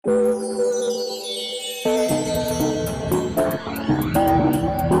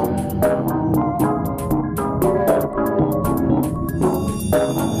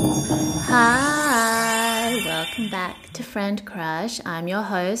Crush. I'm your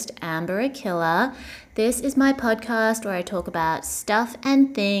host, Amber Akilla. This is my podcast where I talk about stuff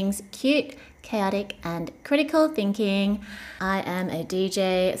and things cute, chaotic, and critical thinking. I am a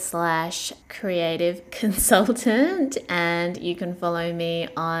DJ slash creative consultant, and you can follow me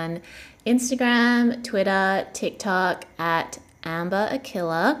on Instagram, Twitter, TikTok at Amber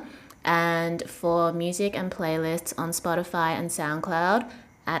Akilla, and for music and playlists on Spotify and SoundCloud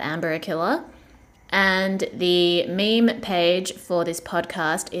at Amber Akilla. And the meme page for this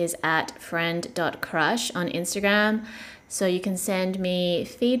podcast is at friend.crush on Instagram. So you can send me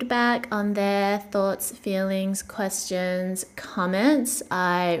feedback on there, thoughts, feelings, questions, comments.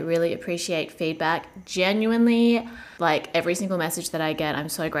 I really appreciate feedback. Genuinely, like every single message that I get, I'm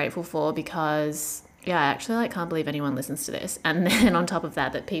so grateful for because, I actually can't believe anyone listens to this. And then on top of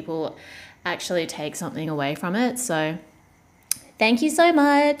that people actually take something away from it. So thank you so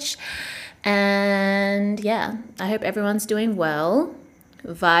much. And I hope everyone's doing well.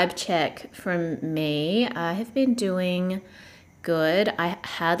 Vibe check from me. I have been doing good. I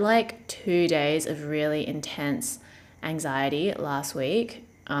had 2 days of really intense anxiety last week,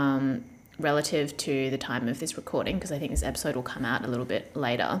 relative to the time of this recording, because I think this episode will come out a little bit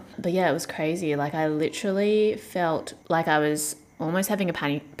later. But it was crazy. I literally felt like I was almost having a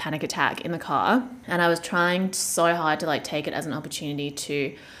panic attack in the car, and I was trying so hard to take it as an opportunity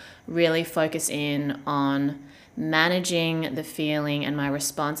to really focus in on managing the feeling and my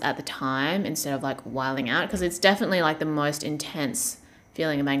response at the time instead of wiling out, because it's definitely the most intense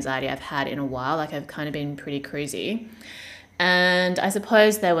feeling of anxiety I've had in a while. I've kind of been pretty crazy, and I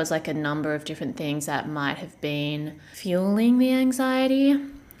suppose there was a number of different things that might have been fueling the anxiety,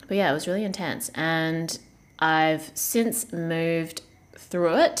 but it was really intense, and I've since moved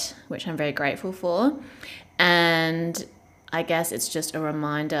through it, which I'm very grateful for. And I guess it's just a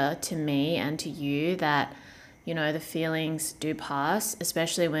reminder to me and to you that, the feelings do pass,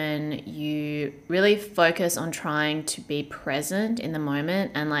 especially when you really focus on trying to be present in the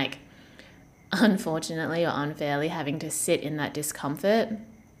moment and unfortunately or unfairly having to sit in that discomfort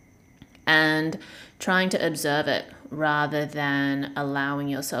and trying to observe it rather than allowing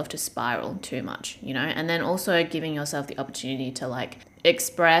yourself to spiral too much, and then also giving yourself the opportunity to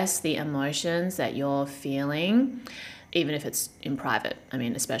express the emotions that you're feeling, even if it's in private.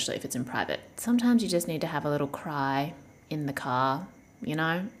 Especially if it's in private. Sometimes you just need to have a little cry in the car,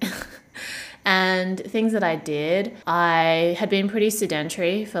 And things that I did, I had been pretty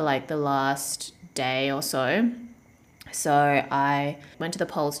sedentary for the last day or so. So I went to the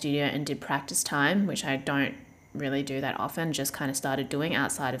pole studio and did practice time, which I don't really do that often, just kind of started doing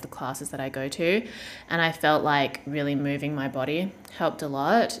outside of the classes that I go to. And I felt really moving my body helped a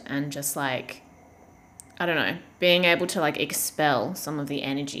lot, and just I don't know, being able to expel some of the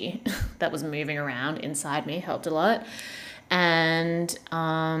energy that was moving around inside me helped a lot. And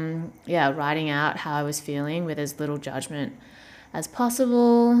writing out how I was feeling with as little judgment as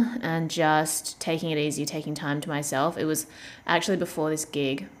possible, and just taking it easy, taking time to myself. It was actually before this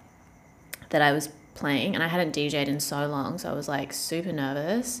gig that I was playing, and I hadn't DJ'd in so long, so I was super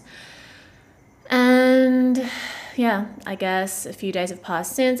nervous. And I guess a few days have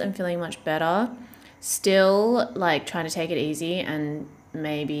passed since. I'm feeling much better. Still trying to take it easy and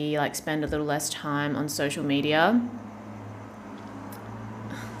maybe spend a little less time on social media.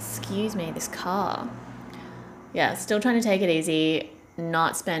 Excuse me, this car. Still trying to take it easy,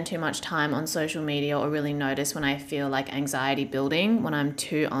 not spend too much time on social media, or really notice when I feel anxiety building when I'm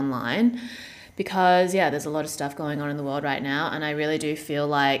too online, because there's a lot of stuff going on in the world right now, and I really do feel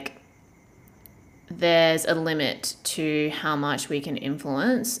there's a limit to how much we can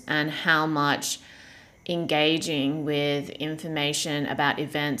influence and how much engaging with information about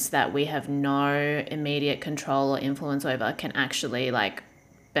events that we have no immediate control or influence over can actually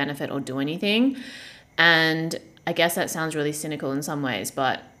benefit or do anything. And I guess that sounds really cynical in some ways,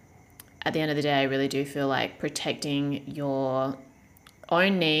 but at the end of the day, I really do feel protecting your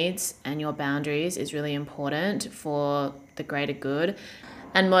own needs and your boundaries is really important for the greater good.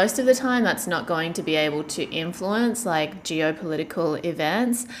 And most of the time, that's not going to be able to influence geopolitical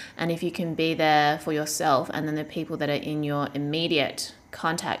events. And if you can be there for yourself, and then the people that are in your immediate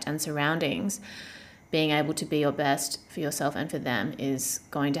contact and surroundings, being able to be your best for yourself and for them is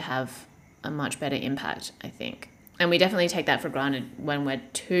going to have a much better impact, I think. And we definitely take that for granted when we're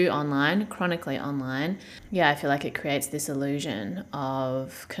too online, chronically online. I feel it creates this illusion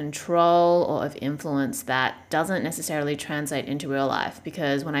of control or of influence that doesn't necessarily translate into real life,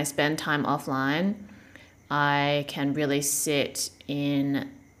 because when I spend time offline, I can really sit in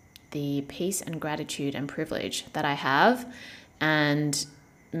the peace and gratitude and privilege that I have and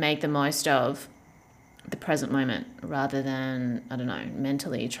make the most of the present moment rather than, I don't know,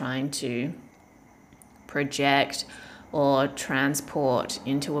 mentally trying to project or transport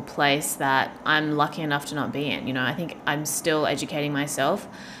into a place that I'm lucky enough to not be in. You know, I think I'm still educating myself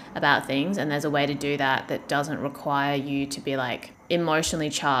about things, and there's a way to do that that doesn't require you to be like emotionally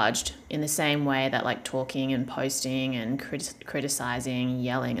charged in the same way that like talking and posting and criticizing,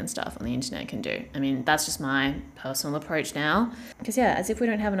 yelling and stuff on the internet can do. I mean, that's just my personal approach now. Because yeah, as if we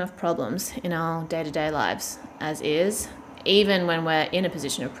don't have enough problems in our day-to-day lives as is, even when we're in a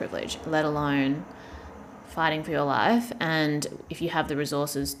position of privilege, let alone fighting for your life. And if you have the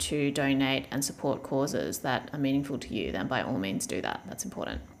resources to donate and support causes that are meaningful to you, then by all means do that. That's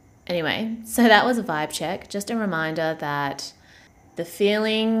important. Anyway, so that was a vibe check. Just a reminder that the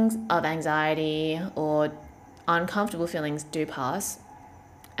feelings of anxiety or uncomfortable feelings do pass,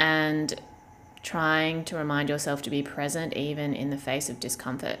 and trying to remind yourself to be present even in the face of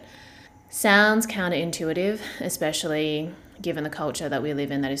discomfort sounds counterintuitive, especially given the culture that we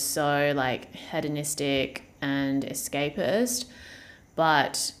live in that is so like hedonistic and escapist.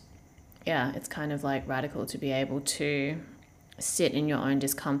 But yeah, it's kind of like radical to be able to sit in your own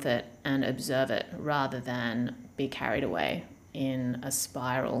discomfort and observe it rather than be carried away in a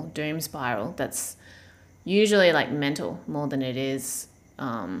spiral, doom spiral that's usually like mental more than it is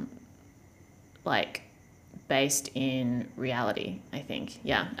like based in reality, I think.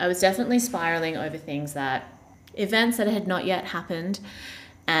 Yeah, I was definitely spiraling over events that had not yet happened,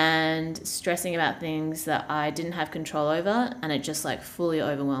 and stressing about things that I didn't have control over, and it just like fully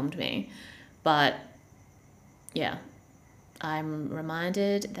overwhelmed me. But yeah, I'm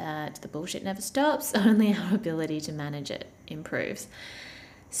reminded that the bullshit never stops, only our ability to manage it improves.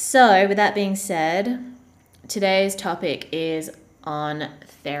 So with that being said, today's topic is on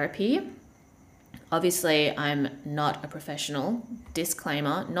therapy. Obviously, I'm not a professional.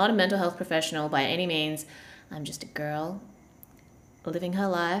 Disclaimer, not a mental health professional by any means. I'm just a girl living her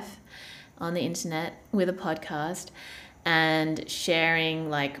life on the internet with a podcast and sharing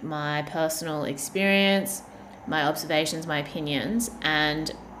like my personal experience, my observations, my opinions.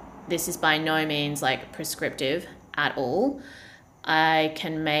 And this is by no means like prescriptive at all. I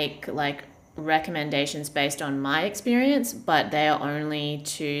can make like recommendations based on my experience, but they are only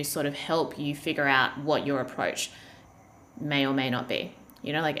to sort of help you figure out what your approach may or may not be.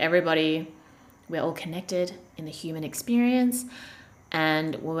 You know, like everybody, we're all connected in the human experience,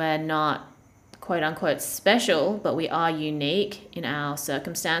 and we're not quote unquote special, but we are unique in our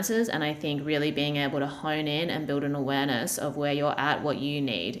circumstances. And I think really being able to hone in and build an awareness of where you're at, what you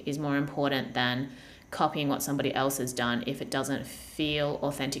need, is more important than copying what somebody else has done if it doesn't feel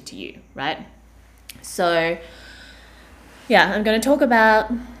authentic to you, right? So yeah, I'm going to talk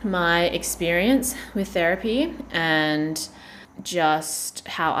about my experience with therapy and just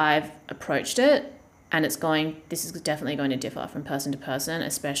how I've approached it. And this is definitely going to differ from person to person,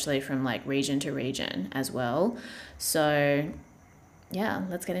 especially from like region to region as well. So yeah,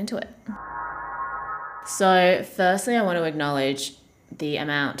 let's get into it. So firstly, I want to acknowledge the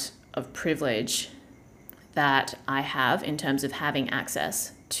amount of privilege that I have in terms of having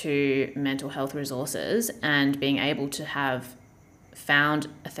access to mental health resources and being able to have found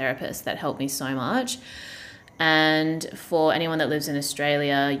a therapist that helped me so much. And for anyone that lives in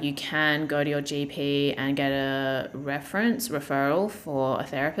Australia, you can go to your GP and get a referral for a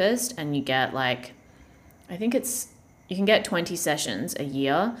therapist, and you get like, I think you can get 20 sessions a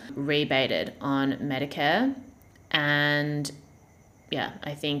year rebated on Medicare. And yeah,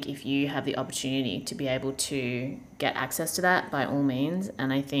 I think if you have the opportunity to be able to get access to that, by all means.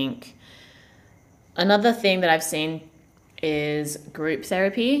 And I think another thing that I've seen is group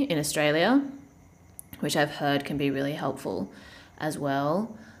therapy in Australia, which I've heard can be really helpful as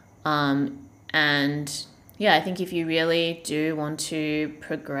well. And yeah, I think if you really do want to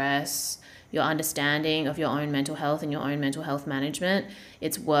progress your understanding of your own mental health and your own mental health management,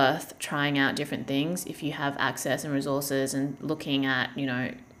 it's worth trying out different things if you have access and resources, and looking at, you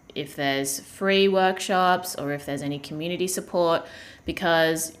know, if there's free workshops or if there's any community support,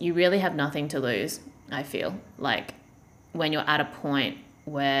 because you really have nothing to lose, I feel. Like when you're at a point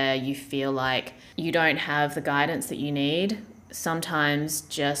where you feel like you don't have the guidance that you need, sometimes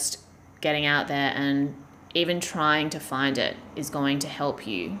just getting out there and even trying to find it is going to help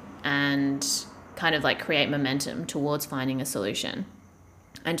you and kind of like create momentum towards finding a solution.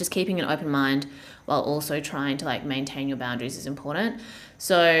 And just keeping an open mind while also trying to like maintain your boundaries is important.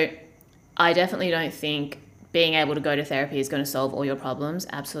 So I definitely don't think being able to go to therapy is going to solve all your problems.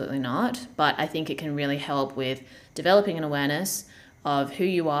 Absolutely not. But I think it can really help with developing an awareness of who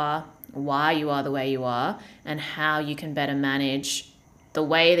you are, why you are the way you are, and how you can better manage the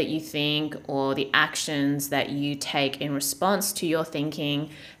way that you think or the actions that you take in response to your thinking,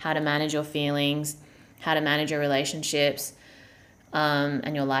 how to manage your feelings, how to manage your relationships,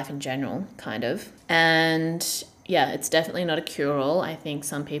 and your life in general, kind of. And yeah, it's definitely not a cure-all. I think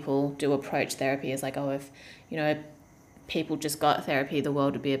some people do approach therapy as like, oh, if, you know, people just got therapy, the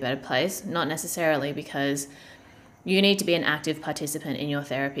world would be a better place. Not necessarily, because you need to be an active participant in your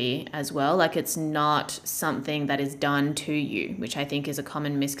therapy as well. Like, it's not something that is done to you, which I think is a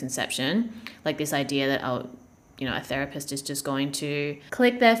common misconception. Like this idea that, oh, you know, a therapist is just going to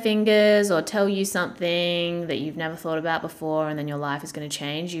click their fingers or tell you something that you've never thought about before and then your life is going to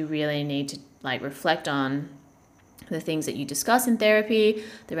change. You really need to like reflect on the things that you discuss in therapy,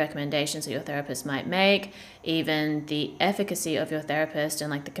 the recommendations that your therapist might make, even the efficacy of your therapist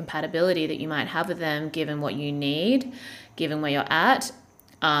and like the compatibility that you might have with them given what you need, given where you're at.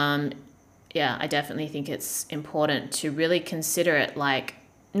 Yeah, I definitely think it's important to really consider it like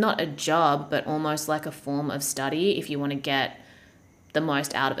not a job, but almost like a form of study if you want to get the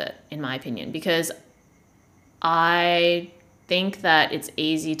most out of it, in my opinion. Because I think that it's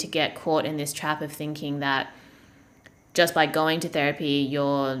easy to get caught in this trap of thinking that just by going to therapy,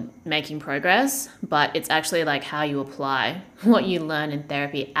 you're making progress, but it's actually like how you apply what you learn in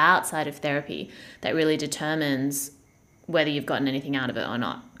therapy outside of therapy that really determines whether you've gotten anything out of it or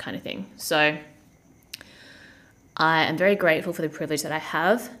not, kind of thing. So I am very grateful for the privilege that I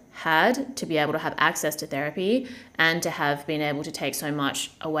have had to be able to have access to therapy and to have been able to take so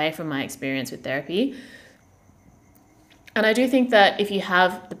much away from my experience with therapy. And I do think that if you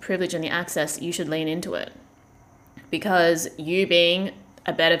have the privilege and the access, you should lean into it, because you being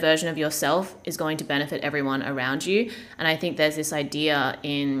a better version of yourself is going to benefit everyone around you. And I think there's this idea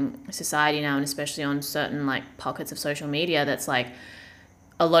in society now, and especially on certain like pockets of social media, that's like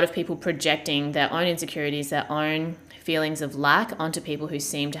a lot of people projecting their own insecurities, their own feelings of lack onto people who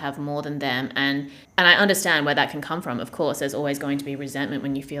seem to have more than them. And I understand where that can come from. Of course, there's always going to be resentment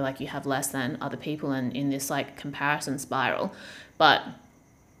when you feel like you have less than other people and in this like comparison spiral. But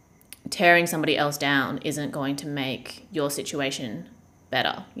tearing somebody else down isn't going to make your situation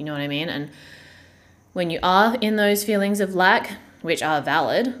better. You know what I mean? And when you are in those feelings of lack, which are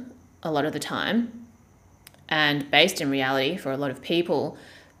valid a lot of the time and based in reality for a lot of people,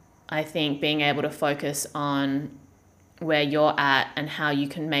 I think being able to focus on where you're at and how you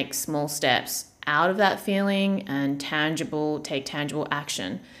can make small steps out of that feeling and take tangible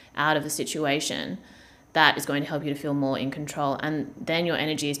action out of the situation, that is going to help you to feel more in control. And then your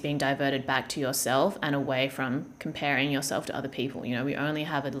energy is being diverted back to yourself and away from comparing yourself to other people. You know, we only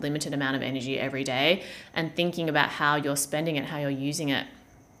have a limited amount of energy every day, and thinking about how you're spending it, how you're using it,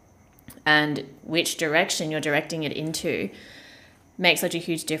 and which direction you're directing it into makes such a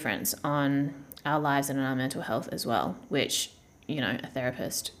huge difference on our lives and on our mental health as well, which, you know, a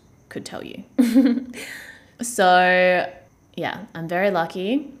therapist could tell you. So yeah, I'm very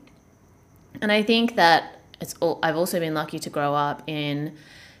lucky. And I think that I've also been lucky to grow up in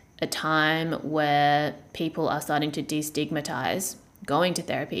a time where people are starting to destigmatize going to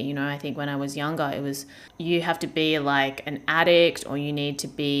therapy. You know, I think when I was younger, it was you have to be like an addict or you need to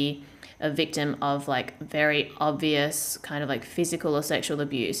be a victim of like very obvious kind of like physical or sexual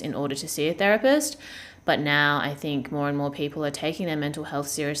abuse in order to see a therapist. But now I think more and more people are taking their mental health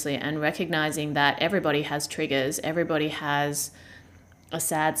seriously and recognizing that everybody has triggers, everybody has a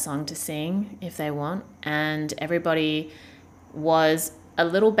sad song to sing if they want, and everybody was a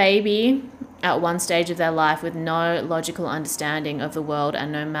little baby at one stage of their life with no logical understanding of the world,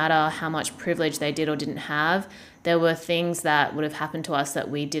 and no matter how much privilege they did or didn't have, there were things that would have happened to us that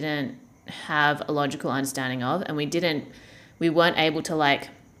we didn't have a logical understanding of, and we weren't able to like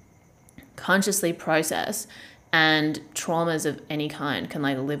consciously process, and traumas of any kind can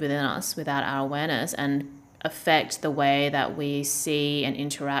like live within us without our awareness and affect the way that we see and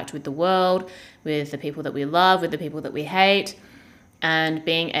interact with the world, with the people that we love, with the people that we hate. And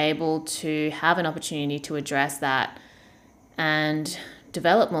being able to have an opportunity to address that and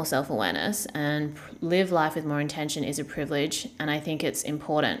develop more self-awareness and live life with more intention is a privilege. And I think it's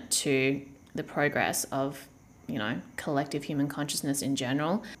important to the progress of, you know, collective human consciousness in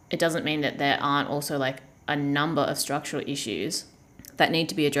general. It doesn't mean that there aren't also like a number of structural issues that need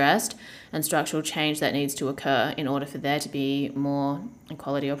to be addressed and structural change that needs to occur in order for there to be more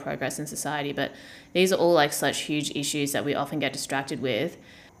equality or progress in society. But these are all like such huge issues that we often get distracted with,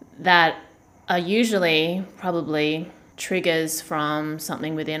 that are usually probably triggers from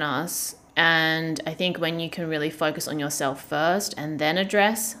something within us. And I think when you can really focus on yourself first and then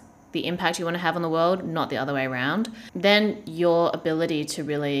address the impact you want to have on the world, not the other way around, then your ability to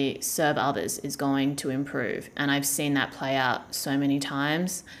really serve others is going to improve. And I've seen that play out so many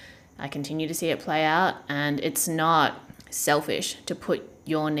times. I continue to see it play out, and it's not selfish to put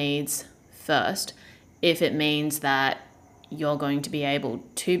your needs first if it means that you're going to be able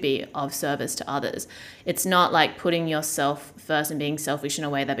to be of service to others. It's not like putting yourself first and being selfish in a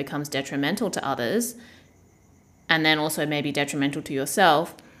way that becomes detrimental to others and then also maybe detrimental to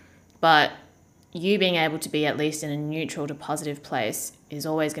yourself. But you being able to be at least in a neutral to positive place is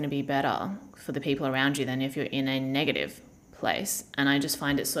always going to be better for the people around you than if you're in a negative place. And I just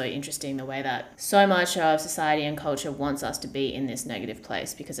find it so interesting the way that so much of society and culture wants us to be in this negative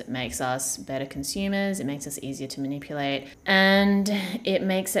place, because it makes us better consumers, it makes us easier to manipulate, and it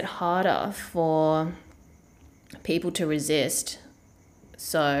makes it harder for people to resist.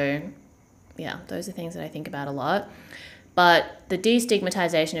 So yeah, those are things that I think about a lot. But the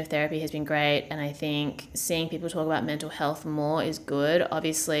destigmatization of therapy has been great, and I think seeing people talk about mental health more is good.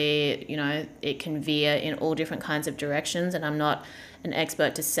 Obviously, you know, it can veer in all different kinds of directions, and I'm not an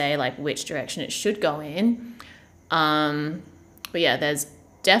expert to say like which direction it should go in. But yeah, there's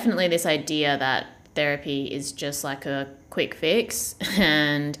definitely this idea that therapy is just like a quick fix,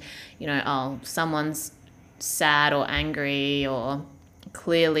 and, you know, oh, someone's sad or angry or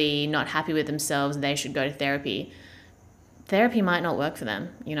clearly not happy with themselves, they should go to therapy. Therapy might not work for them,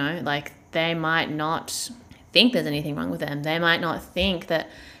 you know, like they might not think there's anything wrong with them. They might not think that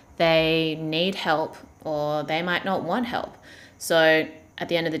they need help, or they might not want help. So at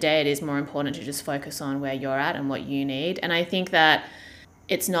the end of the day, it is more important to just focus on where you're at and what you need. And I think that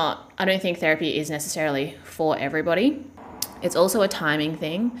I don't think therapy is necessarily for everybody. It's also a timing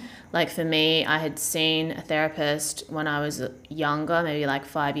thing. Like for me, I had seen a therapist when I was younger, maybe like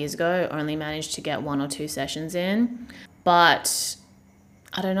 5 years ago, only managed to get 1 or 2 sessions in. But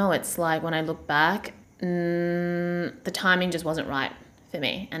I don't know, it's like when I look back, the timing just wasn't right for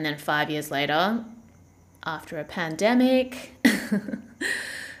me. And then 5 years later, after a pandemic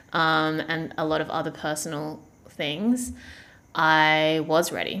and a lot of other personal things, I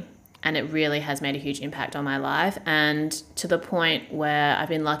was ready. And it really has made a huge impact on my life. And to the point where I've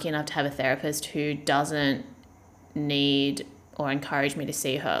been lucky enough to have a therapist who doesn't need or encourage me to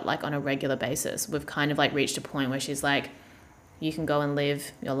see her like on a regular basis. We've kind of like reached a point where she's like, you can go and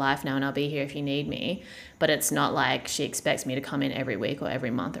live your life now and I'll be here if you need me. But it's not like she expects me to come in every week or every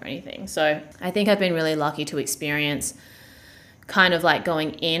month or anything. So I think I've been really lucky to experience kind of like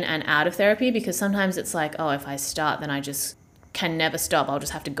going in and out of therapy, because sometimes it's like, oh, if I start, then I just can never stop. I'll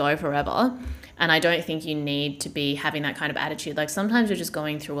just have to go forever. And I don't think you need to be having that kind of attitude. Like sometimes you're just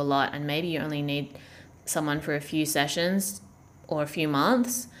going through a lot and maybe you only need someone for a few sessions or a few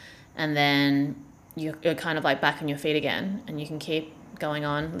months, and then you're kind of like back on your feet again, and you can keep going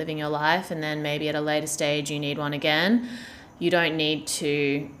on living your life. And then maybe at a later stage you need one again. You don't need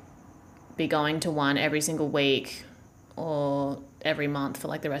to be going to one every single week or every month for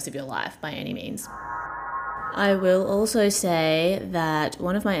like the rest of your life by any means. I will also say that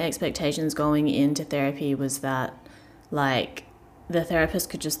one of my expectations going into therapy was that like the therapist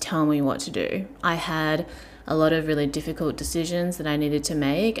could just tell me what to do. I had a lot of really difficult decisions that I needed to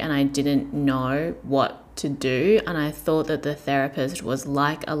make, and I didn't know what to do. And I thought that the therapist was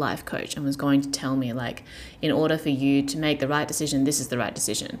like a life coach and was going to tell me like, in order for you to make the right decision, this is the right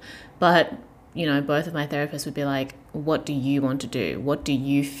decision. But, you know, both of my therapists would be like, what do you want to do? What do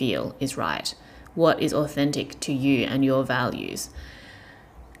you feel is right? What is authentic to you and your values?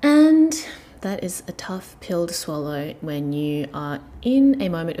 And that is a tough pill to swallow when you are in a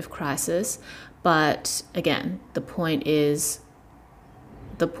moment of crisis. But again, the point of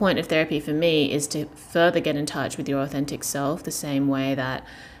therapy for me is to further get in touch with your authentic self, the same way that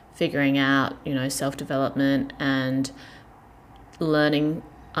figuring out, you know, self-development and learning,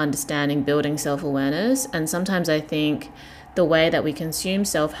 understanding, building self-awareness. And sometimes I think the way that we consume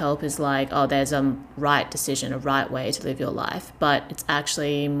self-help is like, oh, there's a right decision, a right way to live your life. But it's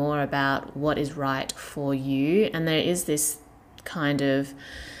actually more about what is right for you. And there is this kind of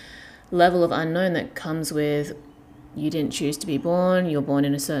level of unknown that comes with, you didn't choose to be born, you're born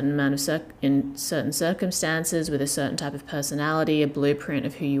in a certain amount of in certain circumstances with a certain type of personality, a blueprint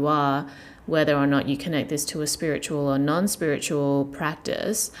of who you are, whether or not you connect this to a spiritual or non-spiritual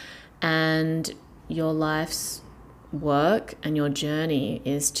practice. And your life's work and your journey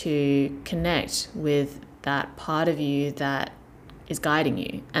is to connect with that part of you that is guiding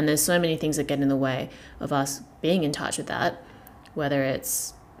you. And there's so many things that get in the way of us being in touch with that, whether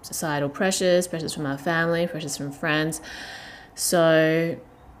it's societal pressures from our family, pressures from friends. So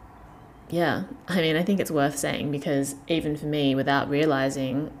yeah, I mean, I think it's worth saying, because even for me, without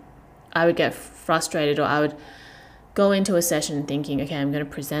realizing, I would get frustrated, or I would go into a session thinking, okay, I'm going to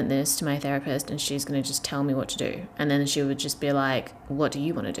present this to my therapist and she's going to just tell me what to do. And then she would just be like, what do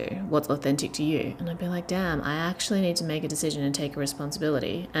you want to do? What's authentic to you? And I'd be like, damn, I actually need to make a decision and take a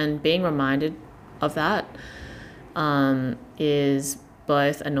responsibility. And being reminded of that is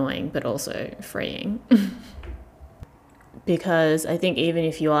both annoying but also freeing. Because I think even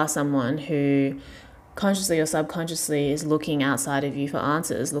if you are someone who consciously or subconsciously is looking outside of you for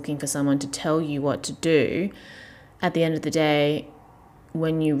answers, looking for someone to tell you what to do, at the end of the day,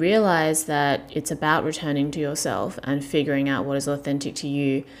 when you realize that it's about returning to yourself and figuring out what is authentic to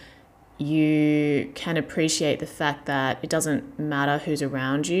you, you can appreciate the fact that it doesn't matter who's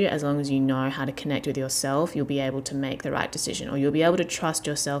around you. As long as you know how to connect with yourself, you'll be able to make the right decision, or you'll be able to trust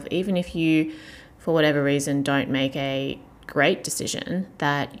yourself, even if you, for whatever reason, don't make a great decision,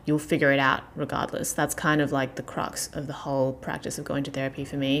 that you'll figure it out regardless. That's kind of like the crux of the whole practice of going to therapy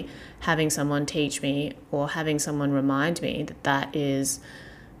for me. Having someone teach me, or having someone remind me that that is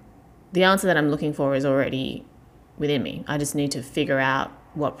the answer that I'm looking for, is already within me. I just need to figure out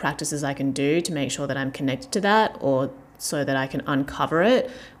what practices I can do to make sure that I'm connected to that, or so that I can uncover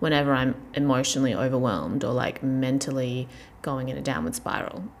it whenever I'm emotionally overwhelmed or like mentally going in a downward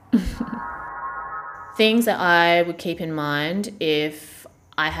spiral. Things that I would keep in mind if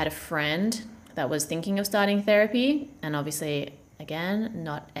I had a friend that was thinking of starting therapy, and obviously, again,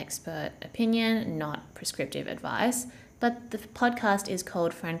 not expert opinion, not prescriptive advice, but the podcast is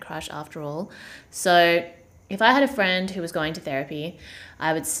called Friend Crush after all. So if I had a friend who was going to therapy,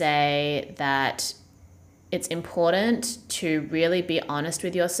 I would say that it's important to really be honest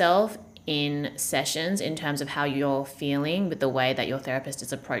with yourself in sessions in terms of how you're feeling with the way that your therapist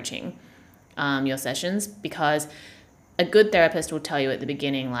is approaching your sessions, because a good therapist will tell you at the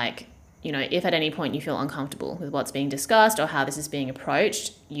beginning, like, you know, if at any point you feel uncomfortable with what's being discussed or how this is being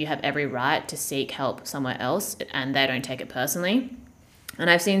approached, you have every right to seek help somewhere else, and they don't take it personally. And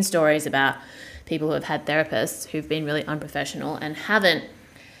I've seen stories about people who have had therapists who've been really unprofessional and haven't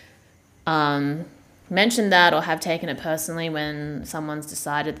mentioned that or have taken it personally when someone's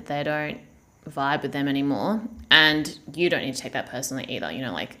decided that they don't vibe with them anymore. And you don't need to take that personally either. You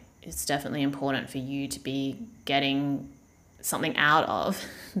know, like, it's definitely important for you to be getting something out of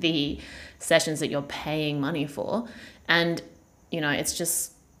the sessions that you're paying money for. And, you know, it's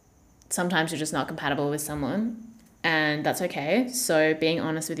just, sometimes you're just not compatible with someone, and that's okay. So being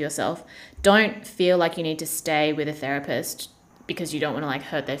honest with yourself, don't feel like you need to stay with a therapist because you don't want to like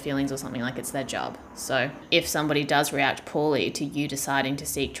hurt their feelings or something, like it's their job. So if somebody does react poorly to you deciding to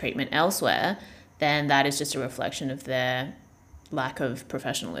seek treatment elsewhere, then that is just a reflection of their lack of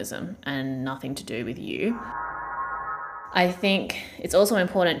professionalism and nothing to do with you. I think it's also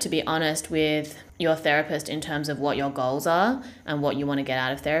important to be honest with your therapist in terms of what your goals are and what you want to get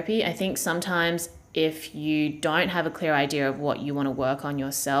out of therapy. I think sometimes if you don't have a clear idea of what you want to work on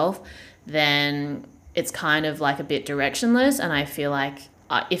yourself, then it's kind of like a bit directionless. And I feel like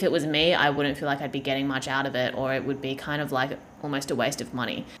if it was me, I wouldn't feel like I'd be getting much out of it, or it would be kind of like almost a waste of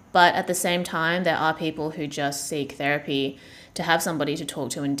money. But at the same time, there are people who just seek therapy to have somebody to talk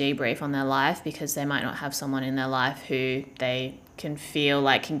to and debrief on their life, because they might not have someone in their life who they can feel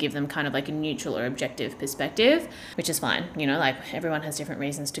like can give them kind of like a neutral or objective perspective, which is fine. You know, like everyone has different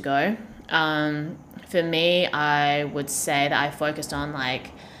reasons to go. For me, I would say that I focused on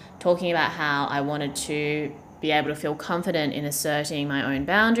like talking about how I wanted to be able to feel confident in asserting my own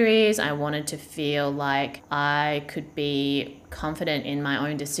boundaries. I wanted to feel like I could be confident in my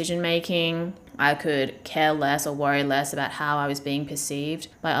own decision making. I could care less or worry less about how I was being perceived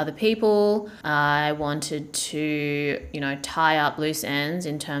by other people. I wanted to, you know, tie up loose ends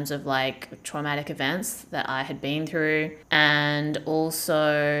in terms of like traumatic events that I had been through. And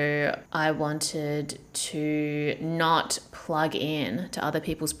also I wanted to not plug in to other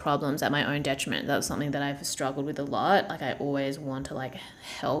people's problems at my own detriment. That was something that I've struggled with a lot. Like I always want to like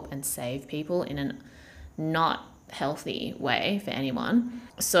help and save people in a not healthy way for anyone.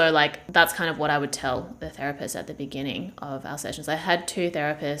 So like that's kind of what I would tell the therapist at the beginning of our sessions. I had 2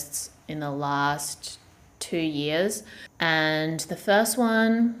 therapists in the last 2 years, and the first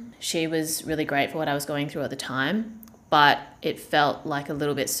one, she was really great for what I was going through at the time, but it felt like a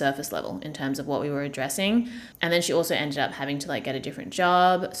little bit surface level in terms of what we were addressing. And then she also ended up having to like get a different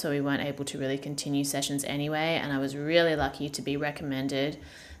job, so we weren't able to really continue sessions anyway. And I was really lucky to be recommended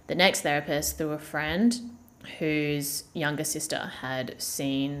the next therapist through a friend whose younger sister had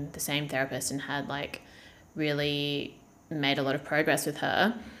seen the same therapist and had like really made a lot of progress with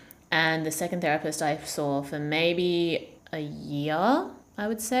her. And the second therapist I saw for maybe a year, I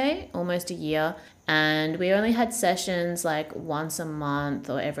would say, almost a year. And we only had sessions like once a month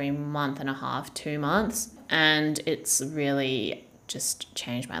or every month and a half, 2 months. And it's really just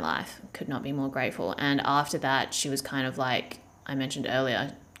changed my life. Could not be more grateful. And after that, she was kind of like I mentioned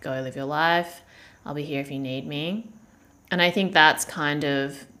earlier, go live your life. I'll be here if you need me. And I think that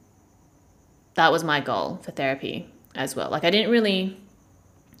was my goal for therapy as well. Like I didn't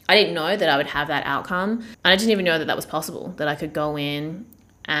know that I would have that outcome. And I didn't even know that that was possible, that I could go in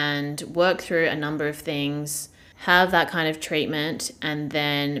and work through a number of things, have that kind of treatment, and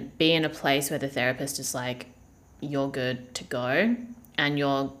then be in a place where the therapist is like, you're good to go and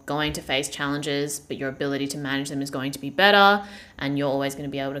you're going to face challenges, but your ability to manage them is going to be better and you're always going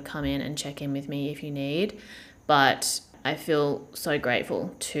to be able to come in and check in with me if you need. But I feel so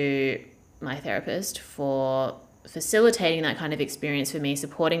grateful to my therapist for facilitating that kind of experience for me,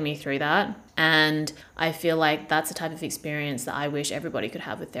 supporting me through that. And I feel like that's the type of experience that I wish everybody could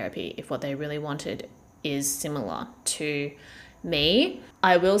have with therapy if what they really wanted is similar to me.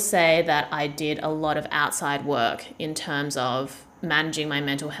 I will say that I did a lot of outside work in terms of managing my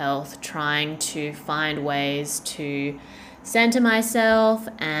mental health, trying to find ways to center myself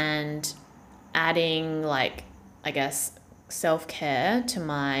and adding self-care to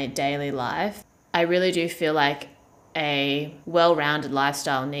my daily life. I really do feel like a well-rounded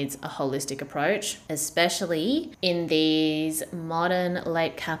lifestyle needs a holistic approach, especially in these modern,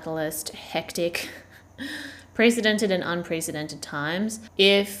 late capitalist, hectic, precedented and unprecedented times.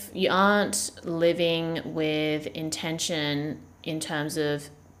 If you aren't living with intention in terms of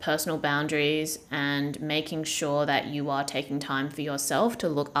personal boundaries and making sure that you are taking time for yourself to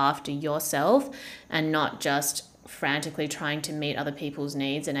look after yourself and not just frantically trying to meet other people's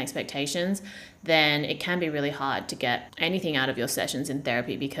needs and expectations, then it can be really hard to get anything out of your sessions in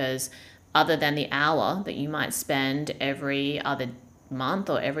therapy, because other than the hour that you might spend every other month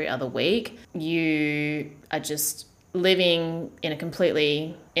or every other week, you are just living in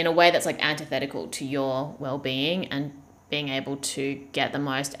a way that's like antithetical to your well-being and being able to get the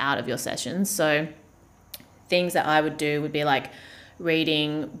most out of your sessions. So things that I would do would be like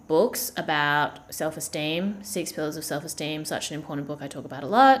reading books about self-esteem. 6 Pillars of Self-Esteem, such an important book I talk about a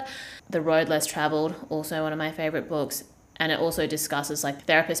lot. The Road Less Traveled, also one of my favorite books. And it also discusses like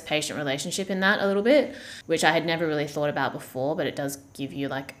therapist-patient relationship in that a little bit, which I had never really thought about before, but it does give you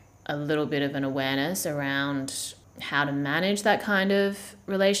like a little bit of an awareness around how to manage that kind of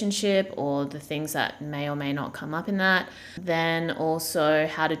relationship or the things that may or may not come up in that. Then also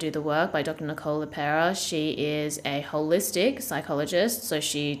How to Do the Work by Dr. Nicole LePera. She is a holistic psychologist, so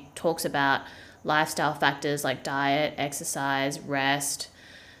she talks about lifestyle factors like diet, exercise, rest,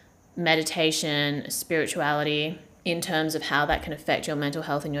 meditation, spirituality, in terms of how that can affect your mental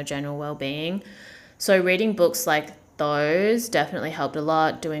health and your general well-being. So reading books like those definitely helped a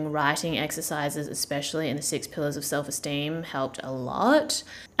lot. Doing writing exercises, especially in the 6 Pillars of Self-Esteem, helped a lot.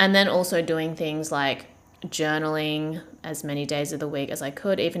 And then also doing things like journaling as many days of the week as I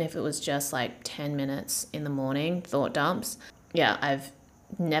could, even if it was just like 10 minutes in the morning, thought dumps. Yeah, I've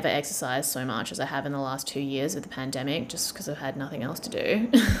never exercised so much as I have in the last 2 years of the pandemic, just because I've had nothing else to do.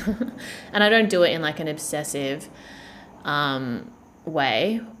 And I don't do it in like an obsessive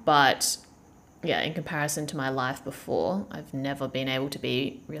way, but yeah, in comparison to my life before, I've never been able to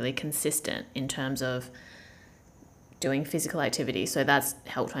be really consistent in terms of doing physical activity. So that's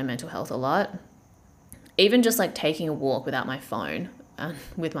helped my mental health a lot. Even just like taking a walk without my phone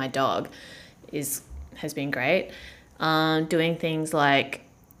with my dog has been great. Doing things like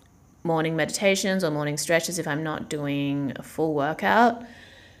morning meditations or morning stretches if I'm not doing a full workout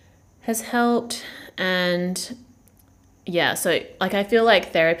has helped. And yeah, so like I feel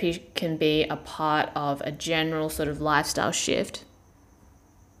like therapy can be a part of a general sort of lifestyle shift,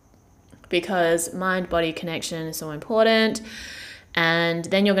 because mind-body connection is so important, and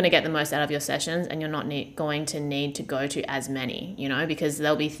then you're going to get the most out of your sessions, and you're not going to need to go to as many, because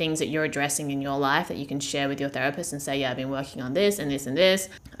there'll be things that you're addressing in your life that you can share with your therapist and say, yeah, I've been working on this and this and this.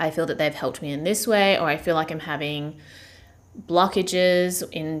 I feel that they've helped me in this way, or I feel like I'm having blockages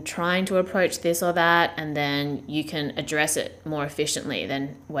in trying to approach this or that, and then you can address it more efficiently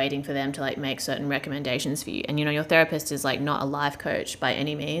than waiting for them to like make certain recommendations for you. And your therapist is like not a life coach by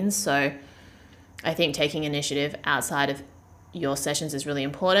any means, so I think taking initiative outside of your sessions is really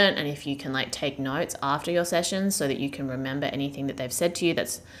important. And if you can like take notes after your sessions so that you can remember anything that they've said to you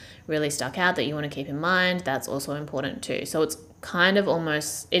that's really stuck out that you want to keep in mind, that's also important too. So it's kind of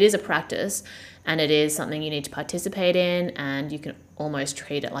it is a practice, and it is something you need to participate in, and you can almost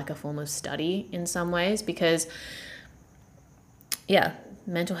treat it like a form of study in some ways, because yeah,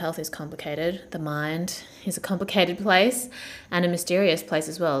 mental health is complicated. The mind is a complicated place and a mysterious place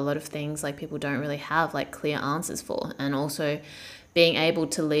as well. A lot of things like people don't really have like clear answers for, and also being able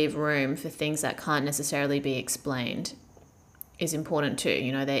to leave room for things that can't necessarily be explained is important too.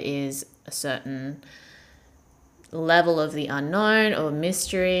 You know, there is a certain level of the unknown or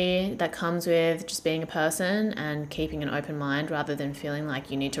mystery that comes with just being a person, and keeping an open mind rather than feeling like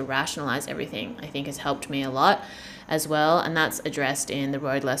you need to rationalize everything, I think has helped me a lot as well. And that's addressed in The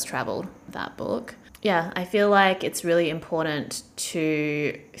Road Less Traveled, that book. Yeah, I feel like it's really important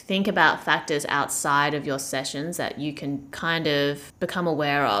to think about factors outside of your sessions that you can kind of become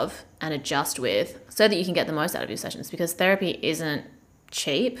aware of and adjust with so that you can get the most out of your sessions, because therapy isn't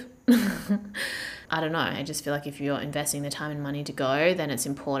cheap. I don't know. I just feel like if you're investing the time and money to go, then it's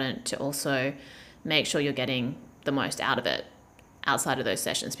important to also make sure you're getting the most out of it outside of those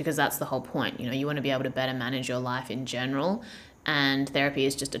sessions, because that's the whole point. You know, you want to be able to better manage your life in general, and therapy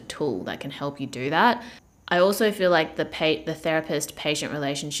is just a tool that can help you do that. I also feel like the therapist-patient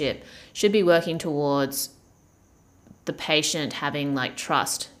relationship should be working towards the patient having like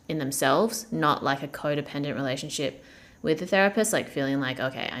trust in themselves, not like a codependent relationship with the therapist, like feeling like,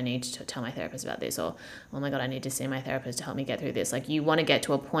 okay, I need to tell my therapist about this, or oh my God, I need to see my therapist to help me get through this. Like, you want to get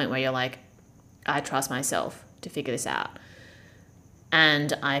to a point where you're like, I trust myself to figure this out,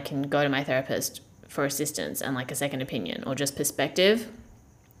 and I can go to my therapist for assistance and like a second opinion or just perspective,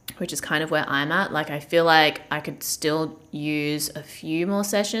 which is kind of where I'm at. Like, I feel like I could still use a few more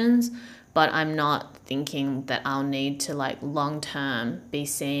sessions, but I'm not thinking that I'll need to like long term be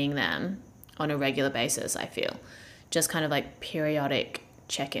seeing them on a regular basis. I feel just kind of like periodic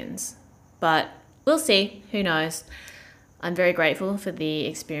check-ins, but we'll see, who knows. I'm very grateful for the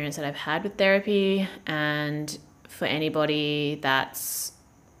experience that I've had with therapy, and for anybody that's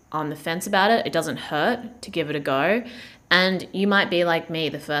on the fence about it, it doesn't hurt to give it a go. And you might be like me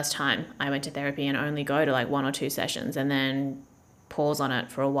the first time I went to therapy and only go to like 1 or 2 sessions and then pause on it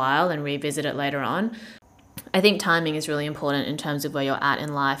for a while and revisit it later on. I think timing is really important in terms of where you're at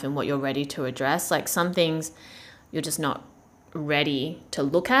in life and what you're ready to address. Like, some things you're just not ready to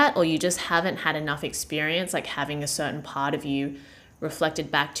look at, or you just haven't had enough experience, like having a certain part of you reflected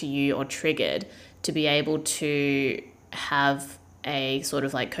back to you or triggered to be able to have a sort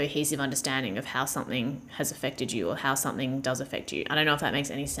of like cohesive understanding of how something has affected you or how something does affect you. I don't know if that makes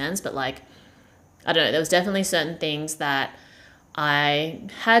any sense, but like, I don't know, there was definitely certain things that I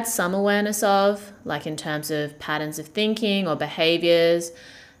had some awareness of, like in terms of patterns of thinking or behaviors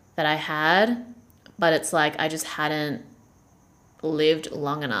that I had, but it's like I just hadn't lived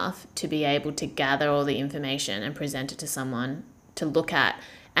long enough to be able to gather all the information and present it to someone to look at,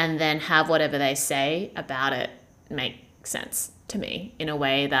 and then have whatever they say about it make sense to me in a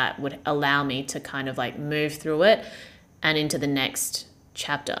way that would allow me to kind of like move through it and into the next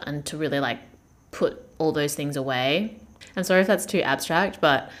chapter, and to really like put all those things away. I'm sorry if that's too abstract,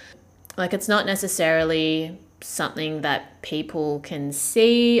 but like, it's not necessarily something that people can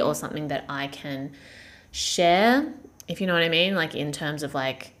see or something that I can share, if you know what I mean, like in terms of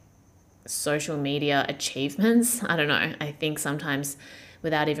like social media achievements. I don't know. I think sometimes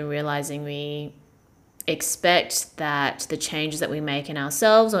without even realizing, we expect that the changes that we make in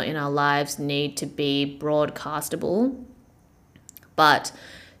ourselves or in our lives need to be broadcastable. But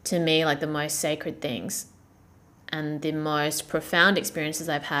to me, like, the most sacred things and the most profound experiences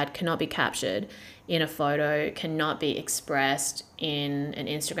I've had cannot be captured in a photo, cannot be expressed in an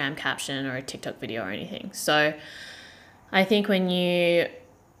Instagram caption or a TikTok video or anything. So I think when you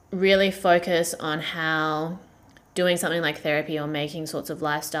really focus on how doing something like therapy or making sorts of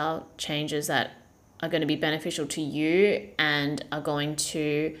lifestyle changes that are going to be beneficial to you and are going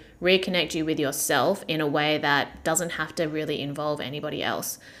to reconnect you with yourself in a way that doesn't have to really involve anybody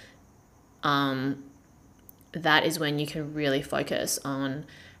else, that is when you can really focus on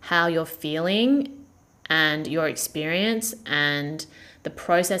how you're feeling and your experience and the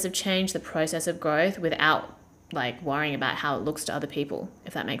process of change, the process of growth, without like worrying about how it looks to other people,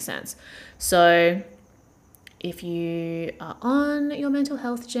 if that makes sense. So if you are on your mental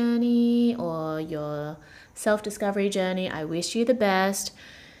health journey or your self-discovery journey, I wish you the best.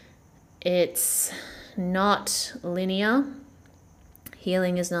 It's not linear.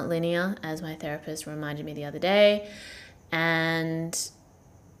 Healing is not linear, as my therapist reminded me the other day. And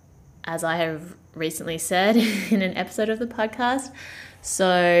as I have recently said in an episode of the podcast,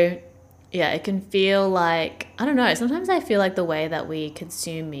 so yeah, it can feel like, I don't know, sometimes I feel like the way that we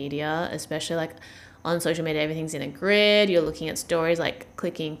consume media, especially like on social media, everything's in a grid. You're looking at stories, like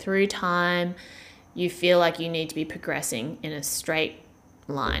clicking through time. You feel like you need to be progressing in a straight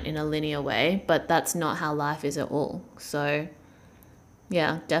line, in a linear way, but that's not how life is at all. So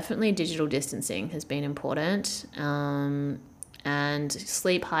yeah, definitely digital distancing has been important. And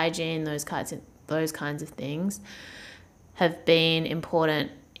sleep hygiene, those kinds of things have been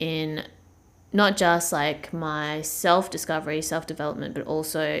important in not just like my self-discovery, self-development, but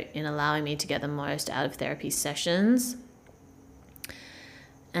also in allowing me to get the most out of therapy sessions.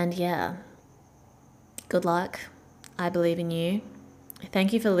 And yeah, good luck. I believe in you.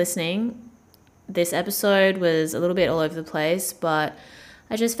 Thank you for listening. This episode was a little bit all over the place, but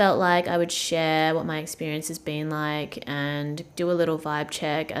I just felt like I would share what my experience has been like and do a little vibe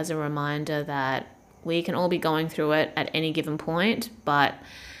check as a reminder that we can all be going through it at any given point, but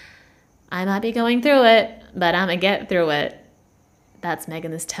I might be going through it, but I'm gonna get through it. That's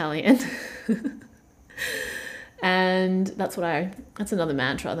Megan Thee Stallion. And that's another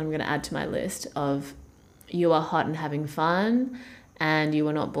mantra that I'm going to add to my list of you are hot and having fun, and you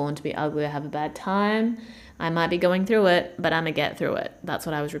were not born to be ugly or have a bad time. I might be going through it, but I'm gonna get through it. That's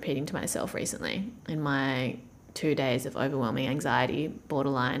what I was repeating to myself recently in my 2 days of overwhelming anxiety,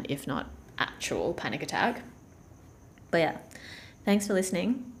 borderline, if not actual panic attack. But yeah, thanks for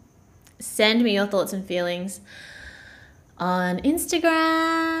listening. Send me your thoughts and feelings on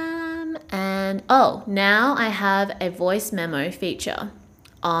Instagram. And now I have a voice memo feature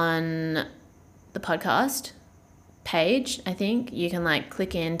on the podcast page. I think you can like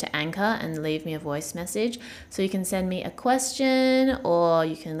click into Anchor and leave me a voice message. So you can send me a question or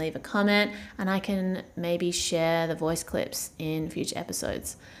you can leave a comment, and I can maybe share the voice clips in future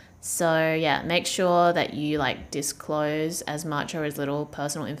episodes. So yeah, make sure that you like disclose as much or as little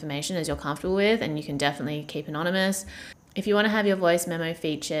personal information as you're comfortable with, and you can definitely keep anonymous. If you want to have your voice memo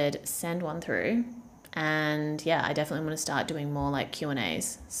featured, send one through. And yeah, I definitely want to start doing more like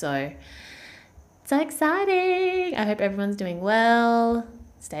Q&As. So exciting. I hope everyone's doing well.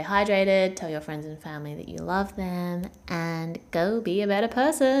 Stay hydrated. Tell your friends and family that you love them, and go be a better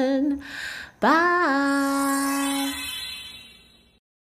person. Bye.